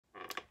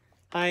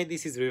Hi,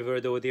 this is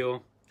Reverb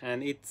Audio,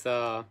 and it's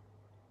a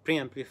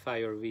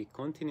preamplifier week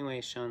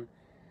continuation,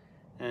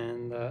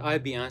 and I'll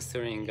be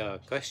answering a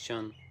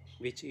question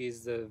which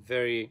is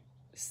very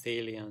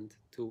salient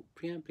to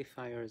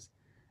preamplifiers,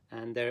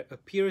 and there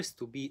appears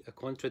to be a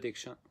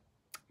contradiction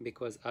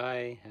because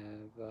I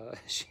have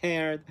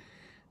shared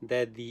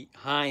that the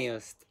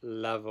highest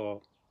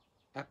level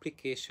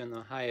application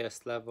or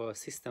highest level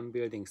system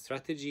building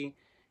strategy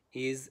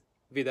is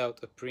without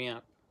a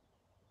preamp,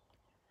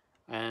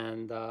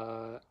 and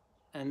uh,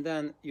 and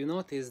then you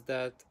notice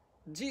that,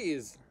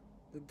 geez,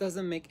 it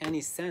doesn't make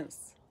any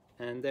sense.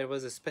 And there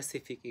was a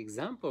specific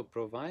example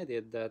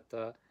provided that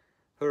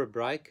Herb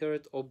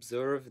Reichert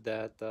observed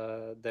that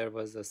there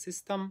was a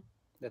system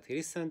that he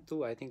listened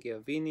to, I think a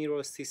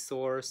Viniro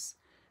Source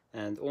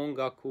and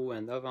Ongaku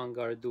and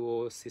Avantgarde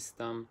Duo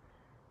system,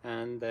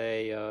 and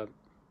they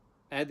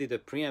added a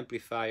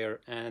preamplifier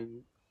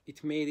and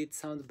it made it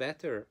sound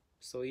better.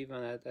 So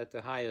even at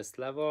the highest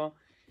level,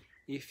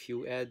 if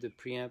you add the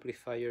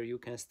preamplifier, you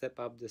can step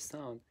up the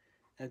sound.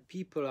 And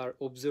people are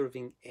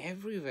observing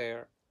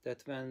everywhere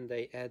that when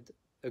they add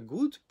a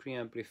good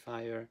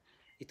preamplifier,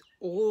 it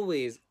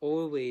always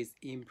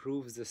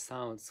improves the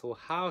sound. So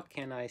how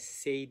can I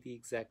say the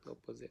exact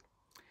opposite?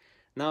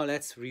 Now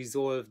let's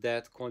resolve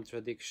that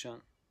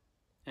contradiction.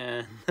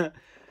 And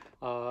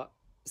uh,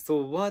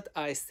 so what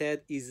I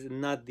said is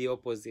not the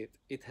opposite.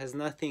 It has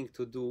nothing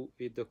to do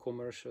with the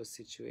commercial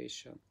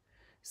situation.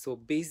 So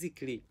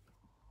basically,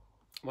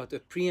 what a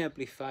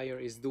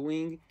preamplifier is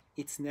doing,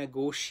 it's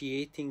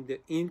negotiating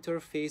the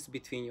interface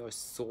between your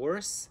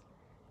source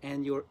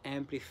and your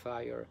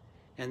amplifier.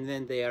 And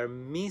when they are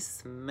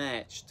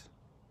mismatched,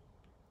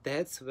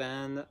 that's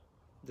when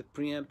the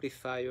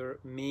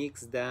preamplifier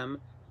makes them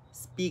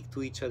speak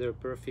to each other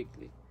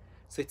perfectly.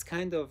 So it's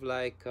kind of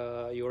like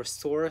your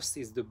source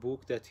is the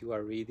book that you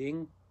are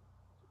reading,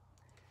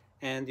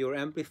 and your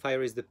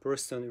amplifier is the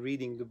person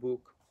reading the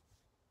book,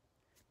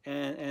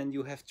 and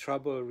you have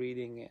trouble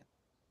reading it.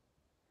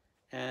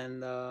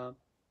 And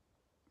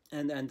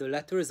and the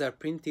letters are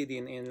printed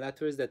in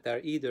letters that are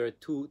either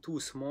too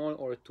small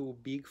or too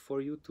big for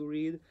you to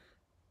read,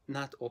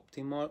 not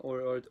optimal,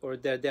 or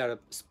there are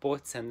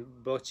spots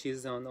and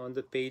blotches on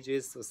the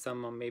pages, so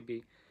someone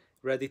maybe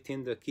read it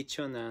in the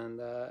kitchen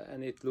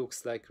and it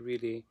looks like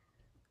really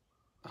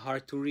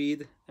hard to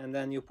read, and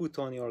then you put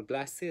on your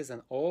glasses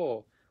and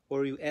or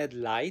you add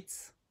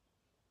lights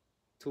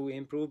to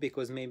improve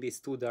because maybe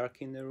it's too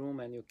dark in the room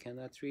and you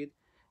cannot read.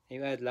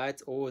 You add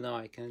lights, oh, now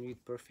I can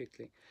read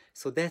perfectly.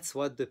 So that's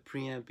what the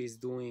preamp is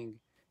doing,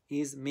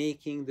 is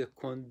making the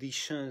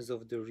conditions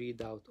of the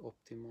readout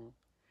optimal.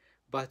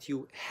 But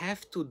you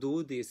have to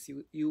do this,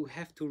 you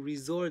have to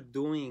resort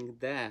doing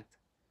that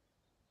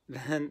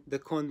when the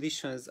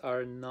conditions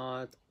are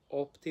not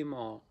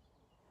optimal.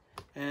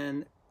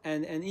 And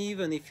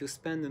even if you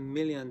spend $1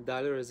 million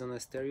on a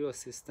stereo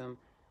system,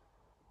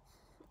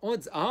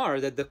 odds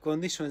are that the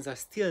conditions are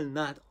still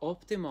not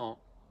optimal,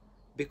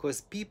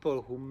 because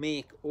people who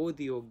make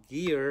audio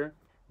gear,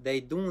 they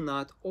do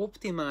not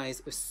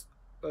optimize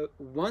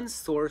one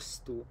source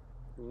to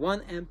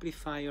one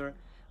amplifier,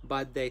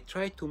 but they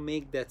try to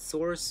make that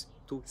source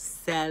to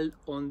sell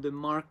on the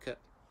market.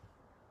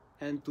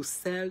 And to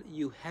sell,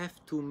 you have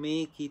to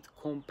make it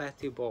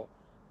compatible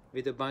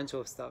with a bunch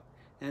of stuff.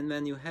 And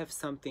when you have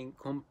something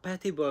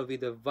compatible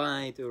with a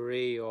wide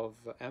array of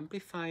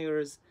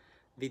amplifiers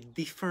with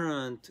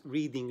different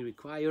reading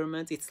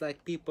requirements, it's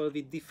like people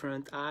with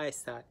different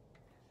eyesight.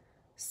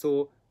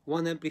 So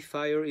one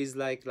amplifier is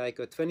like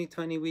a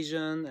 20/20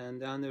 vision, and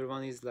the other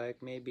one is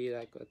like maybe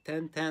like a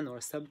 10/10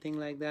 or something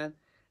like that.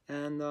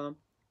 And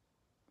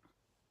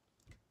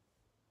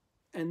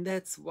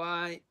that's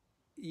why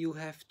you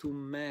have to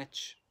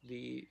match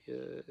the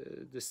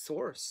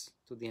source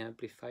to the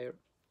amplifier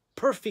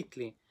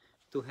perfectly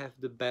to have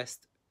the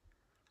best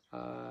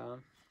uh,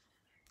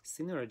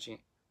 synergy.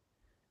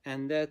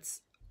 And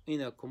that's,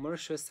 in a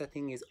commercial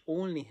setting, is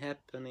only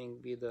happening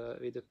with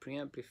a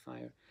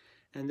preamplifier.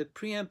 And the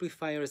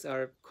preamplifiers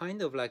are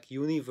kind of like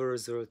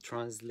universal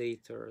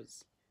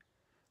translators.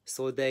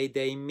 So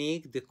they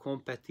make the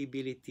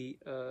compatibility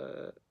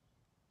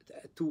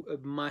to a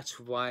much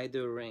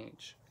wider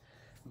range.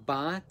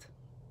 But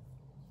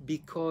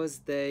because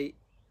they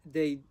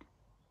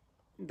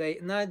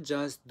not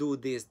just do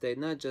this, they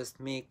not just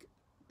make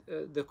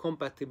the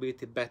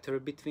compatibility better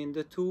between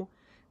the two,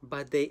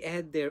 but they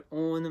add their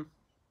own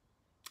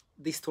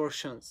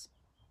distortions.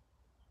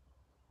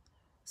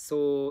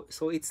 So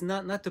it's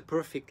not a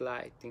perfect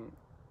lighting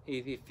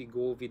if we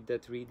go with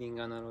that reading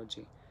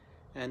analogy,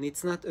 and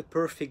it's not a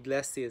perfect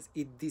glasses.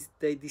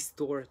 They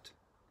distort.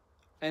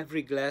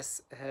 Every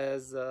glass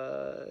has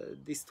a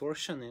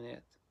distortion in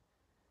it,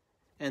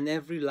 and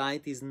every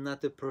light is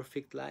not a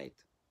perfect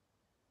light.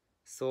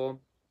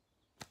 So,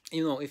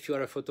 you know, if you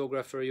are a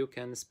photographer, you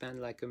can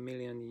spend like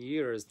 1,000,000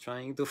 years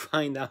trying to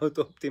find out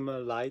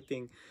optimal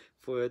lighting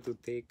for to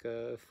take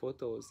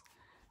photos.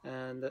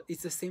 And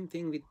it's the same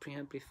thing with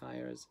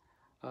preamplifiers.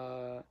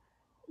 Uh,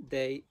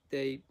 they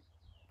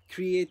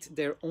create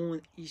their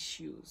own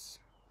issues,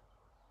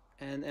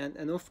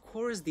 And of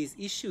course these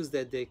issues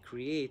that they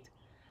create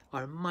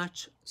are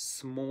much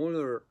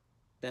smaller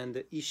than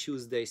the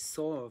issues they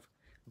solve,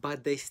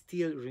 but they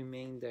still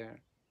remain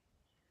there.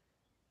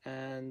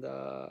 And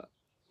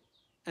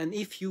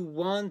if you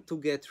want to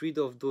get rid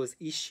of those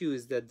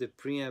issues that the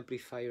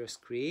preamplifiers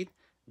create,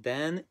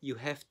 then you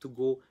have to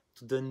go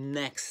to the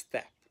next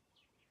step.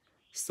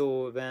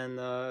 So when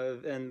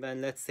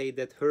let's say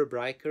that Herb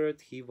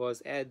Reichert, he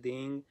was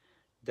adding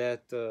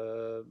that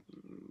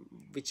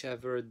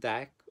whichever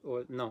DAC,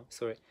 or no,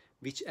 sorry,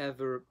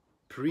 whichever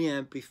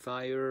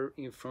preamplifier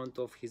in front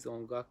of his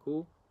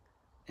ongaku,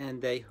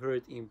 and they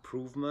heard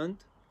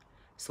improvement.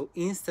 So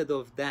instead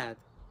of that,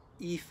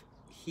 if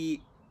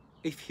he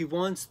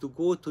wants to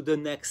go to the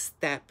next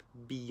step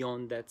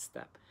beyond that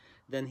step,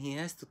 then he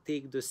has to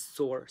take the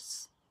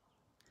source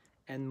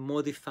and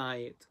modify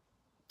it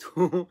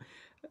to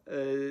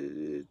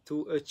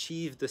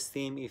achieve the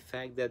same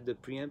effect that the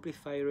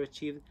preamplifier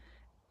achieved,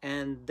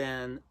 and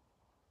then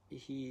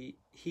he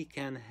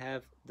can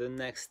have the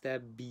next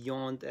step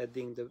beyond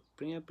adding the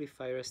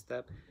preamplifier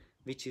step,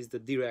 which is the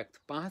direct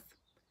path,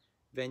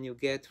 when you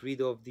get rid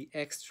of the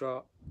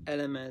extra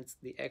elements,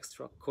 the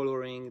extra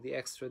coloring, the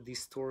extra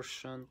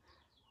distortion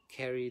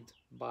carried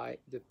by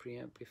the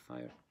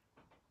preamplifier.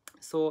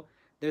 So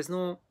there's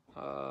no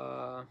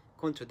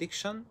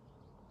contradiction.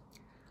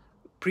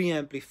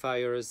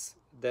 Preamplifiers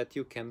that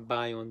you can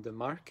buy on the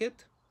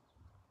market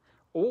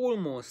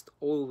almost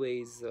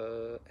always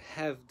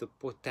have the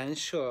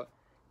potential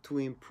to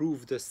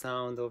improve the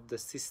sound of the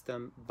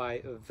system by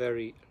a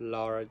very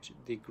large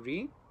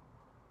degree.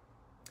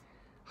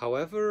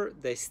 However,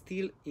 they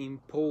still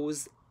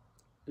impose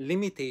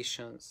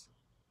limitations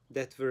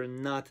that were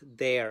not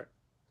there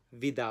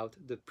without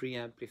the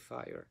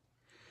preamplifier.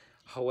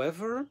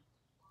 However,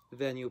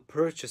 when you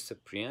purchase a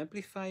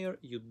preamplifier,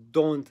 you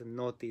don't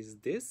notice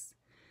this,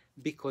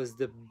 because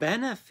the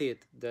benefit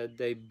that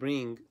they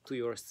bring to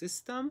your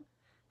system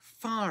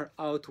far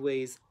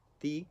outweighs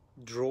the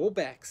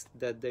drawbacks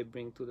that they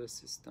bring to the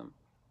system.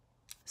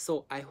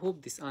 So I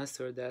hope this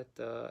answered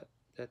that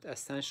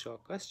essential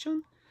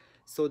question.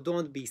 So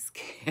don't be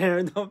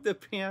scared of the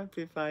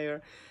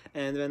preamplifier.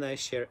 And when I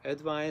share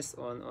advice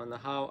on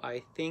how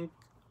I think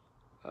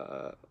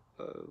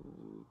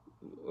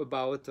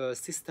about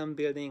system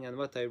building and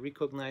what I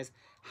recognize,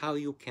 how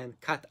you can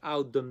cut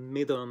out the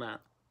middleman.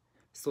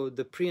 So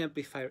the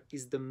preamplifier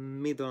is the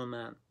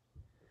middleman.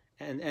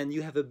 And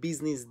you have a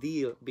business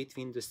deal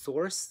between the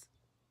source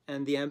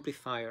and the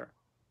amplifier.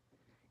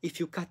 If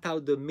you cut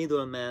out the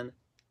middleman,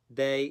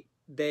 they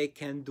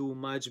can do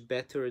much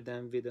better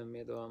than with a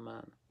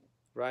middleman,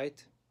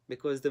 right?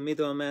 Because the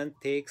middleman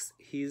takes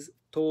his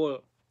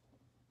toll.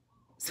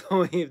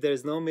 So if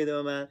there's no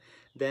middleman,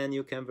 then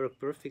you can work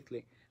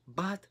perfectly.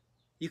 But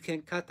you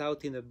can cut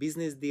out in a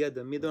business deal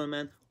the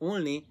middleman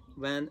only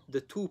when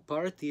the two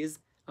parties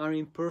are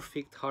in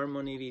perfect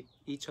harmony with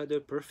each other,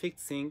 perfect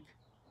sync.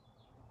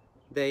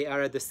 They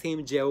are at the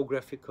same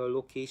geographical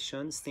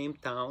location, same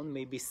town,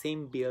 maybe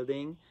same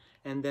building,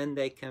 and then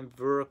they can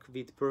work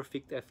with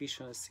perfect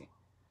efficiency.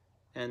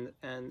 And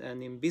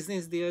in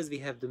business deals, we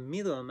have the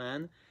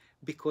middleman,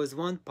 because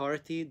one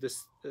party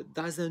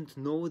doesn't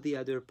know the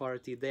other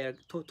party. They are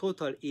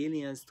total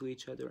aliens to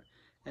each other,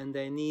 and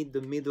they need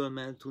the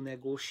middleman to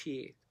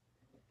negotiate.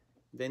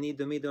 They need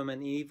the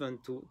middleman even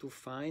to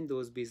find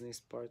those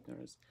business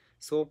partners.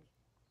 So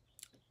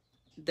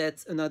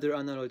that's another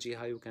analogy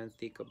how you can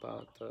think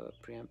about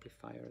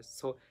preamplifiers.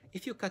 So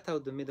if you cut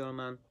out the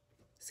middleman,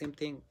 same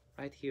thing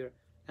right here.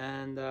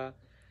 And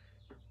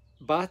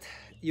but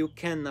you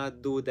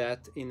cannot do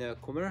that in a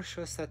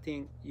commercial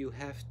setting. You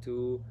have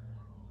to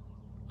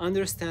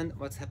understand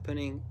what's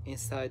happening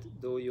inside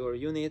your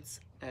units,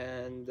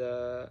 and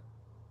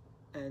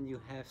you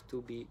have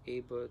to be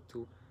able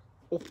to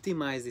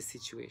optimize the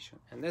situation.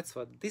 And that's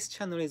what this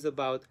channel is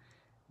about.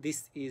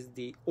 This is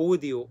the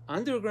audio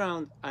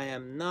underground. I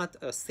am not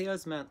a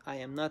salesman. I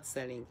am not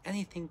selling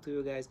anything to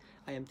you guys.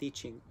 I am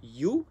teaching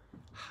you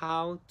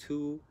how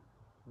to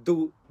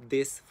do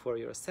this for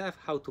yourself,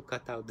 how to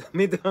cut out the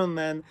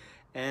middleman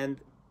and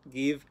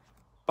give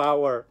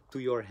power to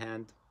your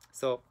hand.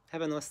 So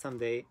have an awesome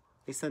day.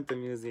 Listen to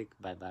music.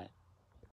 Bye bye.